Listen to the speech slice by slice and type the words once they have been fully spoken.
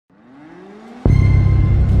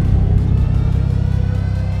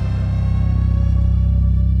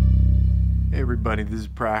everybody, this is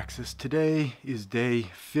Praxis. Today is day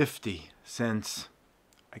 50 since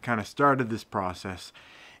I kind of started this process,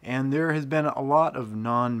 and there has been a lot of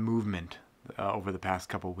non-movement over the past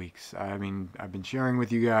couple weeks. I mean, I've been sharing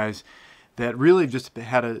with you guys that really just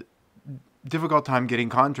had a difficult time getting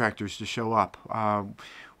contractors to show up.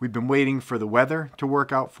 We've been waiting for the weather to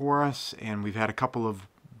work out for us, and we've had a couple of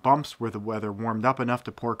bumps where the weather warmed up enough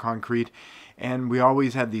to pour concrete, and we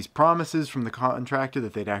always had these promises from the contractor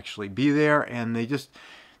that they'd actually be there, and they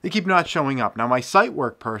keep not showing up. Now, my site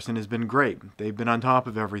work person has been great. They've been on top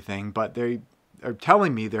of everything, but they are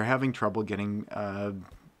telling me they're having trouble getting a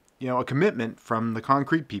commitment from the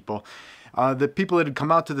concrete people. The people that had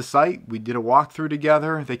come out to the site, we did a walkthrough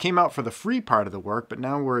together. They came out for the free part of the work, but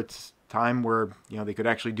now it's time where they could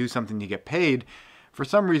actually do something to get paid. For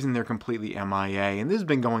some reason, they're completely MIA, and this has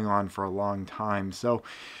been going on for a long time. So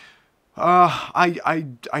I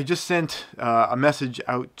just sent a message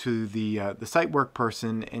out to the site work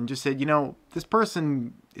person and just said, this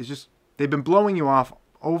person is just, they've been blowing you off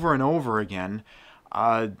over and over again.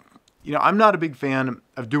 I'm not a big fan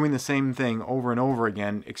of doing the same thing over and over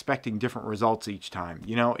again, expecting different results each time.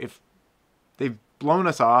 If they've blown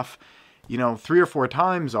us off, 3 or 4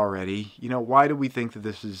 times already, why do we think that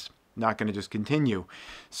this is not going to just continue?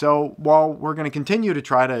 So while we're going to continue to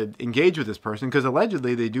try to engage with this person, because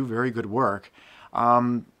allegedly they do very good work,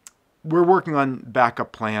 we're working on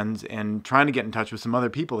backup plans and trying to get in touch with some other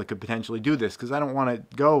people that could potentially do this, because I don't want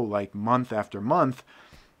to go like month after month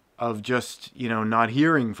of just, not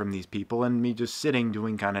hearing from these people and me just sitting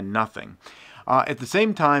doing kind of nothing. At the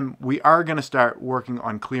same time, we are going to start working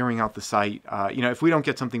on clearing out the site. If we don't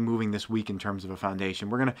get something moving this week in terms of a foundation,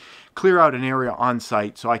 we're going to clear out an area on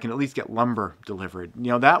site so I can at least get lumber delivered.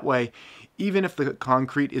 That way, even if the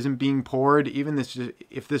concrete isn't being poured,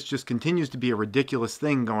 if this just continues to be a ridiculous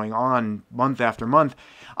thing going on month after month,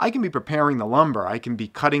 I can be preparing the lumber. I can be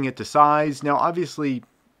cutting it to size. Now, obviously,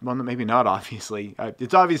 well, maybe not obviously.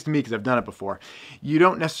 It's obvious to me because I've done it before. You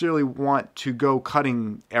don't necessarily want to go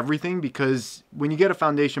cutting everything, because when you get a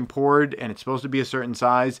foundation poured and it's supposed to be a certain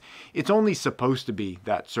size, it's only supposed to be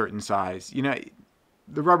that certain size.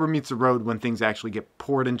 The rubber meets the road when things actually get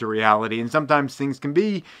poured into reality, and sometimes things can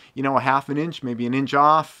be, a half an inch, maybe an inch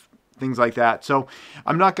off, things like that. So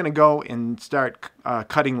I'm not going to go and start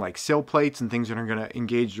cutting like sill plates and things that are going to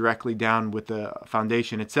engage directly down with the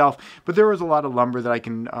foundation itself. But there is a lot of lumber that I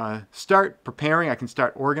can start preparing. I can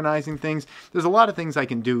start organizing things. There's a lot of things I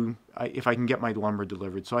can do if I can get my lumber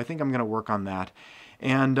delivered. So I think I'm going to work on that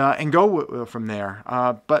and go from there.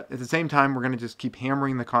 But at the same time, we're going to just keep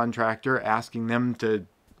hammering the contractor, asking them to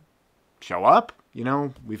show up.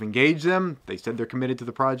 We've engaged them. They said they're committed to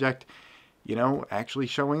the project. Actually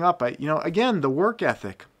showing up. Again, the work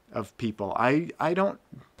ethic of people.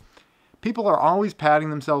 People are always patting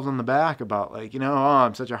themselves on the back about oh,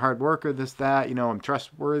 I'm such a hard worker, this, that, I'm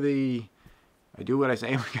trustworthy. I do what I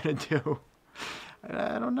say I'm going to do.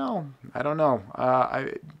 I don't know.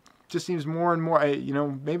 It just seems more and more,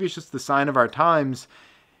 maybe it's just the sign of our times.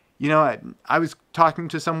 I was talking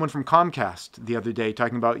to someone from Comcast the other day,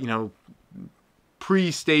 talking about,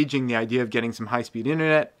 pre-staging the idea of getting some high-speed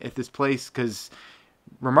internet at this place, because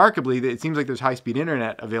remarkably, it seems like there's high-speed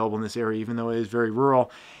internet available in this area, even though it is very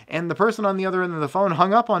rural. And the person on the other end of the phone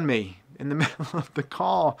hung up on me in the middle of the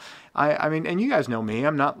call. I mean, and you guys know me.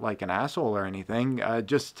 I'm not like an asshole or anything. I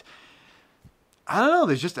don't know.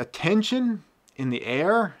 There's just a tension in the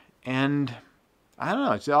air, and I don't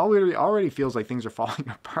know. It already feels like things are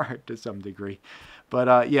falling apart to some degree.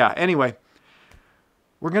 But yeah, anyway.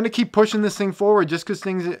 We're going to keep pushing this thing forward. Just because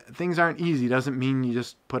things aren't easy doesn't mean you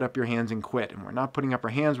just put up your hands and quit. And we're not putting up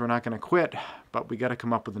our hands. We're not going to quit. But we got to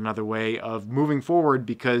come up with another way of moving forward,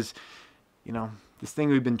 because, this thing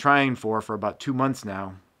we've been trying for about 2 months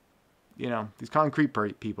now, these concrete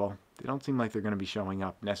people, they don't seem like they're going to be showing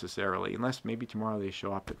up necessarily, unless maybe tomorrow they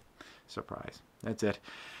show up. Surprise. That's it.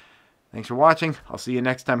 Thanks for watching. I'll see you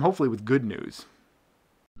next time, hopefully with good news.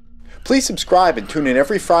 Please subscribe and tune in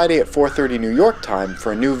every Friday at 4:30 New York time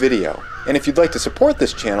for a new video. And if you'd like to support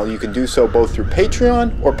this channel, you can do so both through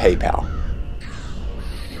Patreon or PayPal.